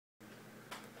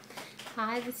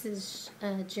Hi, this is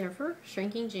Jennifer,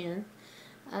 Shrinking Jen,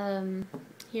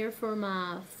 here for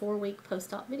my 4-week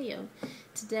post-op video.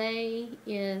 Today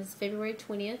is February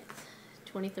 20th,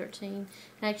 2013.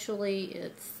 Actually,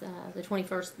 it's the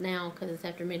 21st now because it's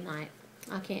after midnight.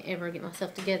 I can't ever get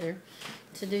myself together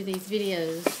to do these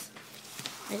videos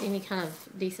at any kind of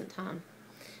decent time.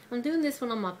 I'm doing this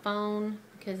one on my phone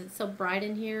because it's so bright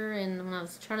in here, and when I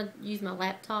was trying to use my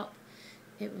laptop,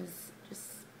 it was just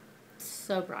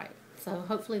so bright. So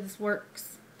hopefully this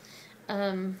works.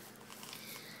 I'll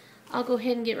go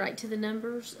ahead and get right to the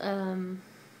numbers.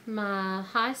 My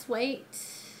highest weight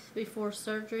before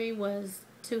surgery was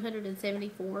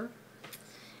 274,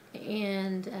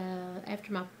 and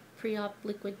after my pre-op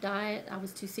liquid diet I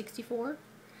was 264.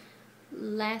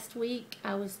 Last week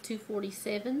I was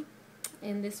 247,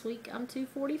 and this week I'm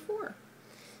 244.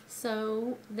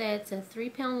 So that's a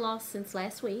 3-pound loss since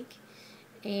last week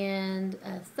and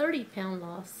a 30-pound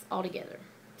loss altogether.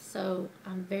 So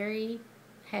I'm very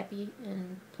happy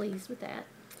and pleased with that.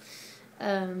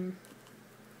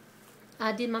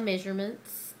 I did my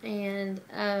measurements, and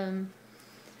I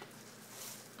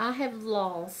have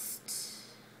lost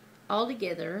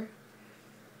altogether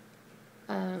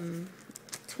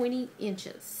 20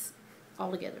 inches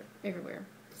altogether everywhere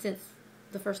since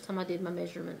the first time I did my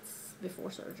measurements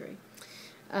before surgery.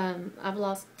 I've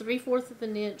lost 3/4 of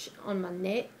an inch on my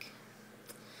neck,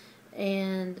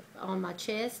 and on my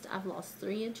chest I've lost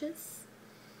 3 inches.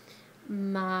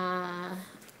 My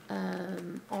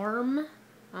arm,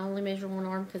 I only measure one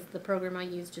arm because the program I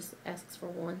use just asks for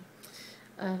one.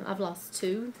 I've lost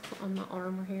 2 on my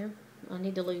arm here. I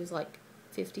need to lose like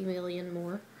 50 million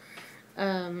more.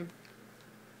 My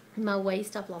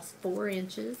waist, I've lost 4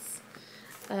 inches.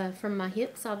 From my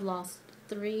hips, I've lost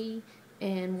 3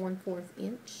 1/4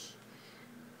 inch.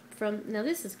 Now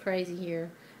this is crazy here.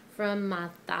 From my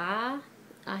thigh,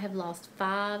 I have lost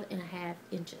 5.5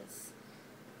 inches.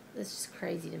 That's just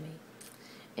crazy to me.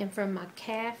 And from my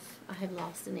calf, I have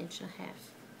lost 1.5 inches.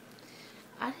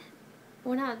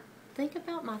 When I think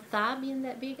about my thigh being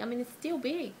that big, I mean, it's still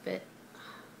big, but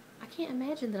I can't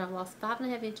imagine that I've lost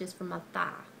 5.5 inches from my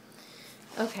thigh.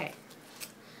 Okay.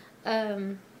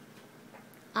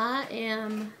 I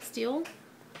am still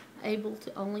able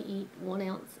to only eat 1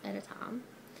 ounce at a time,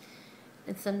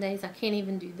 and some days I can't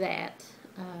even do that.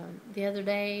 The other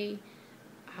day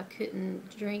I couldn't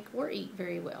drink or eat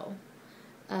very well.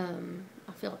 I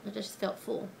just felt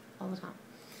full all the time,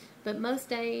 but most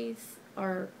days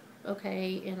are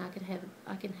okay, and I can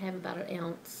have about 1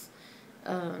 ounce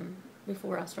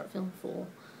before I start feeling full.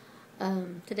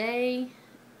 Today,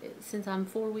 since I'm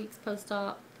 4 weeks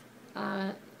post-op,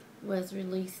 I was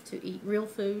released to eat real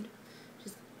food,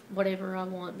 just whatever I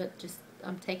want, but just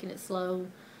I'm taking it slow.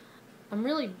 I'm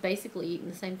really basically eating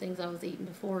the same things I was eating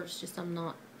before. It's just I'm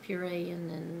not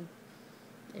pureeing and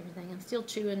everything. I'm still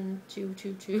chewing, chew.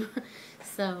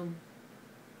 So,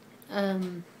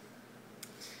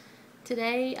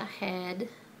 today I had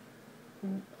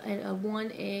a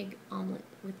 1 egg omelet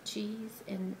with cheese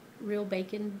and real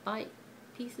bacon bite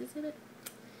pieces in it.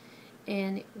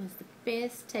 And it was the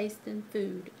best tasting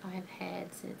food I have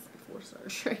had since before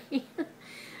surgery.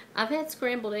 I've had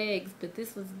scrambled eggs, but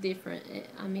this was different.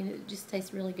 I mean, it just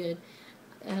tastes really good.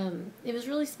 It was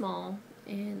really small,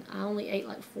 and I only ate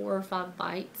like 4 or 5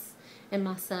 bites, and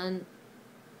my son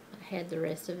had the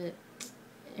rest of it.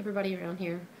 Everybody around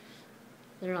here,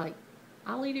 they're like,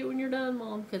 "I'll eat it when you're done,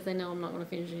 Mom," because they know I'm not going to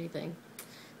finish anything.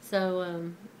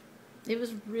 So it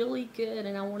was really good,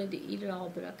 and I wanted to eat it all,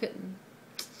 but I couldn't.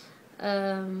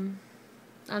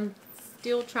 I'm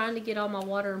still trying to get all my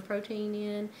water and protein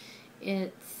in.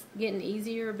 It's getting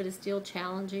easier, but it's still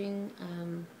challenging.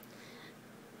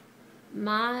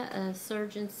 My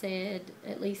surgeon said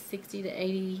at least 60 to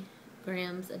 80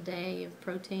 grams a day of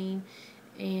protein,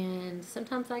 and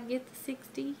sometimes I get the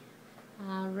 60.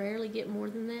 I rarely get more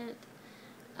than that.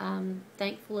 I'm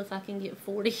thankful if I can get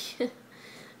 40.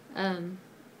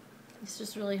 It's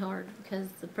just really hard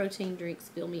because the protein drinks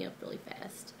fill me up really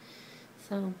fast.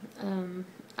 So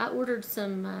I ordered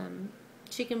some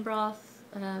chicken broth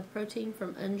protein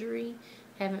from Orangy.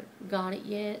 Haven't got it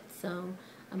yet, so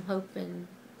I'm hoping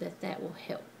that will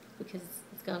help because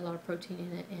it's got a lot of protein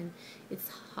in it, and it's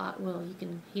hot. Well, you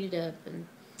can heat it up, and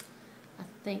I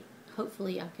think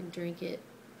hopefully I can drink it.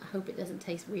 I hope it doesn't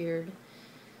taste weird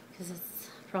because that's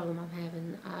a problem I'm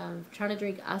having. I'm trying to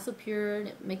drink Isopure, and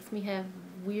it makes me have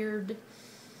weird,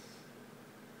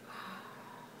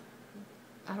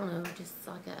 I don't know, just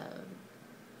like a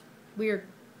weird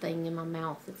thing in my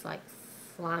mouth. It's like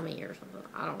slimy or something.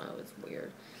 I don't know. It's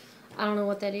weird. I don't know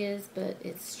what that is, but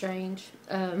it's strange.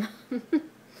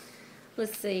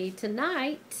 Let's see.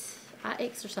 Tonight, I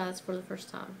exercised for the first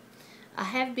time. I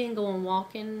have been going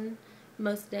walking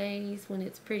most days when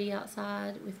it's pretty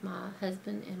outside with my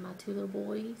husband and my 2 little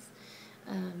boys.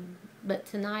 But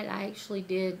tonight I actually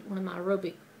did one of my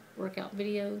aerobic workout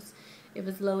videos. It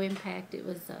was low impact. It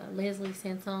was Leslie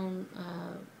Sansone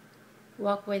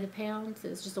Walk Away the Pounds. It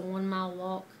was just a 1 mile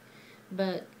walk,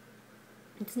 but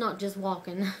it's not just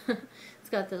walking. It's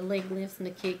got the leg lifts and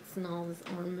the kicks and all this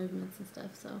arm movements and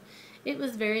stuff. So it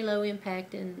was very low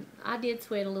impact, and I did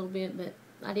sweat a little bit, but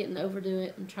I didn't overdo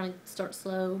it. I'm trying to start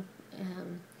slow.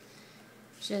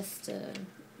 Just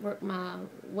work my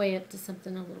way up to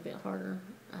something a little bit harder.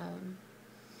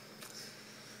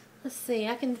 Let's see,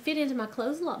 I can fit into my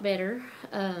clothes a lot better.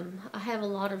 I have a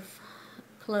lot of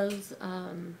clothes,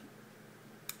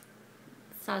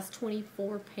 size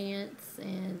 24 pants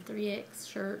and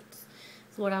 3X shirts.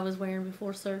 It's what I was wearing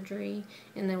before surgery,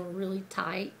 and they were really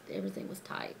tight. Everything was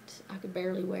tight. I could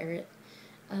barely wear it.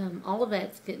 All of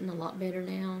that's fitting a lot better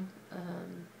now.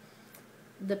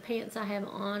 The pants I have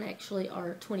on actually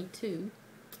are 22.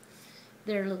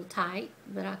 They're a little tight,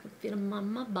 but I can fit them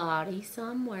on my body, so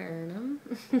I'm wearing them.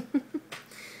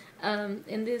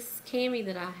 And this cami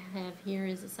that I have here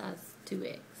is a size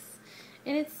 2X.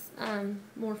 And it's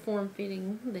more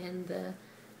form-fitting than the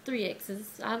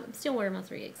 3Xs. I'm still wearing my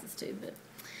 3Xs too, but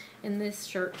and this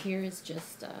shirt here is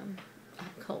just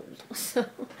cold, so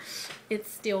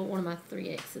it's still one of my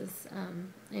 3Xs.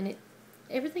 And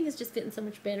everything is just fitting so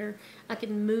much better. I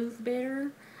can move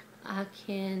better. I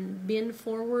can bend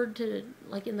forward to,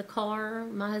 like in the car.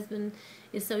 My husband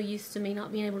is so used to me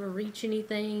not being able to reach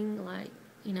anything. Like,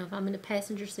 you know, if I'm in the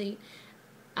passenger seat,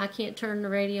 I can't turn the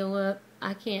radio up.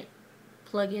 I can't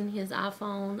plug in his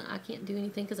iPhone. I can't do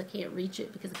anything because I can't reach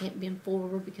it, because I can't bend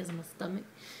forward because of my stomach.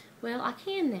 Well, I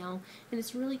can now, and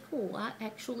it's really cool. I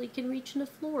actually can reach in the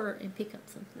floor and pick up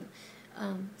something.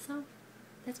 So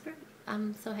that's great.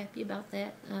 I'm so happy about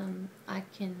that. I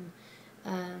can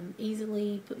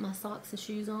easily put my socks and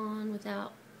shoes on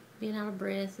without being out of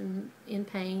breath and in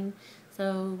pain.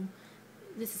 So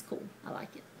this is cool. I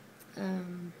like it.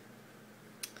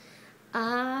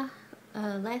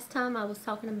 Last time I was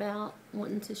talking about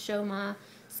wanting to show my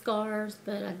scars,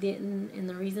 but I didn't, and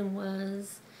the reason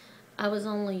was I was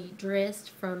only dressed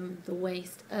from the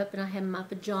waist up, and I had my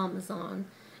pajamas on,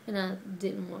 and I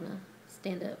didn't want to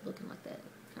stand up looking like that.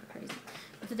 Kind of crazy.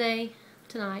 But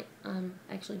tonight, I'm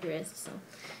actually dressed, so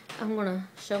I'm going to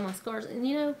show my scars. And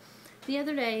you know, the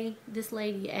other day, this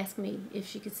lady asked me if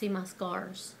she could see my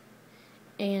scars.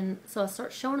 And so I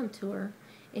started showing them to her,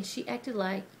 and she acted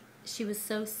like she was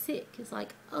so sick. It's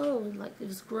like, oh, like it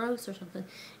was gross or something.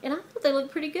 And I thought they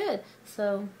looked pretty good.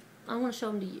 So I want to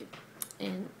show them to you.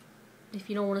 And if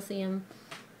you don't want to see them,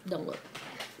 don't look.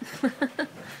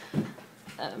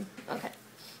 Okay.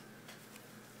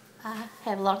 I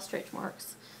have a lot of stretch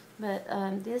marks. But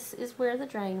this is where the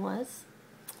drain was.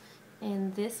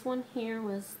 And this one here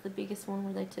was the biggest one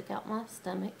where they took out my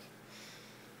stomach.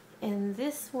 And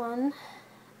this one,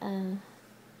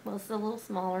 well, it's a little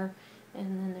smaller.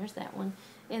 And then there's that one.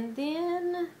 And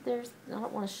then there's, I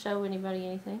don't want to show anybody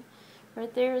anything.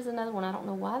 Right there is another one. I don't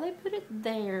know why they put it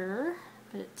there,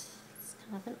 but it's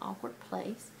kind of an awkward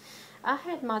place. I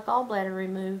had my gallbladder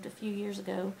removed a few years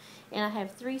ago, and I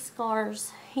have 3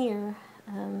 scars here.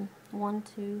 1,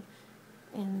 2,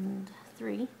 and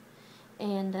 3.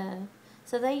 And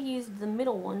so they used the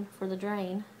middle one for the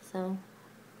drain. So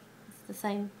it's the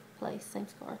same place, same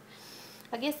scar.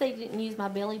 I guess they didn't use my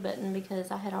belly button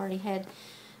because I had already had,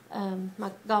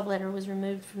 my gallbladder was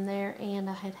removed from there, and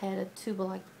I had had a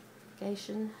tubal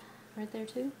ligation right there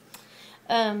too.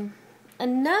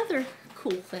 Another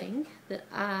cool thing that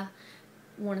I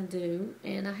want to do,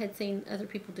 and I had seen other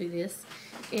people do this,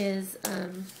 is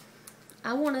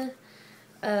I want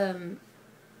to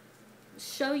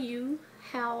show you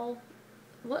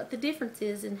what the difference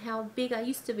is and how big I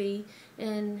used to be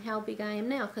and how big I am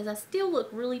now, because I still look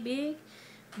really big,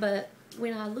 but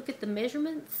when I look at the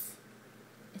measurements,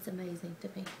 it's amazing to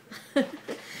me.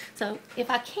 So if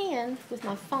I can, with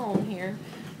my phone here,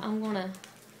 I'm going to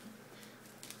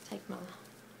take my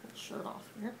shirt off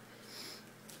here.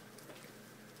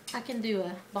 I can do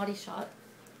a body shot.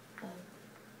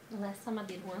 The last time I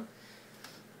did one,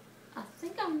 I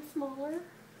think I'm smaller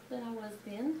than I was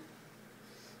then.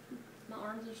 My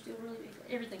arms are still really big.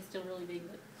 Everything's still really big,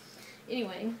 but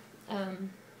anyway,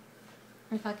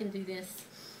 if I can do this,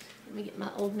 let me get my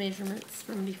old measurements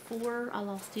from before I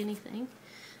lost anything.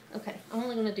 Okay, I'm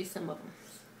only going to do some of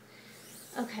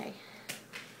them. Okay,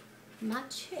 my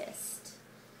chest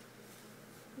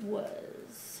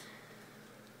was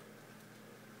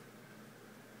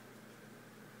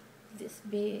this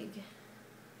big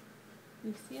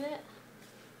You see that?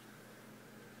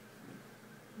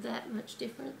 That much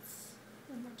difference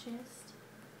in my chest.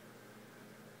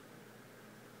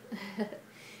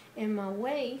 And my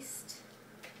waist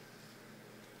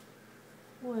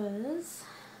was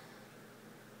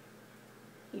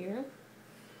here.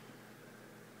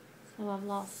 So I've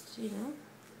lost, you know,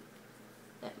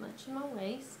 that much in my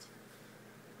waist.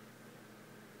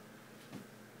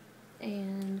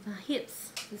 And my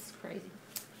hips, this is crazy.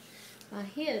 My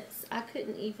hips, I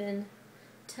couldn't even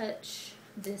touch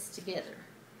this together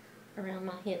around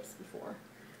my hips before.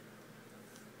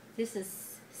 This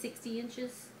is 60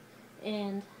 inches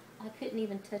and I couldn't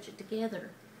even touch it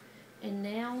together. And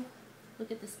now,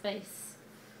 look at the space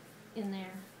in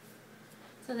there.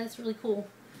 So that's really cool.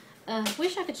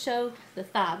 Wish I could show the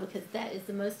thigh because that is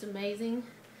the most amazing.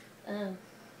 I don't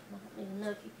even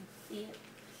know if you can see it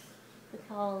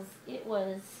because it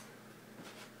was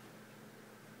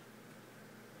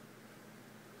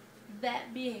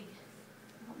that big.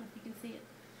 I don't know if you can see it,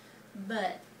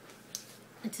 but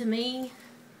to me,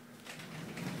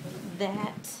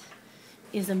 that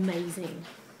is amazing.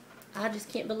 I just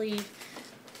can't believe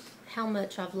how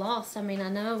much I've lost. I mean, I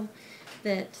know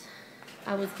that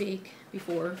I was big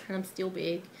before and I'm still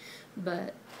big,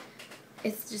 but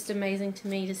it's just amazing to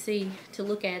me to see, to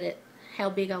look at it, how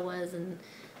big I was and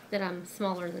that I'm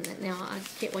smaller than that now. I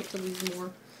can't wait to lose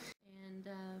more. And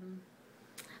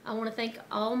I want to thank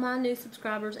all my new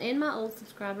subscribers and my old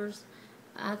subscribers.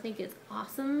 I think it's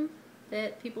awesome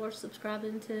that people are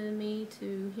subscribing to me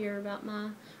to hear about my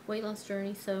weight loss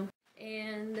journey. So,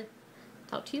 and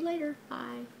talk to you later.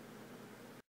 Bye.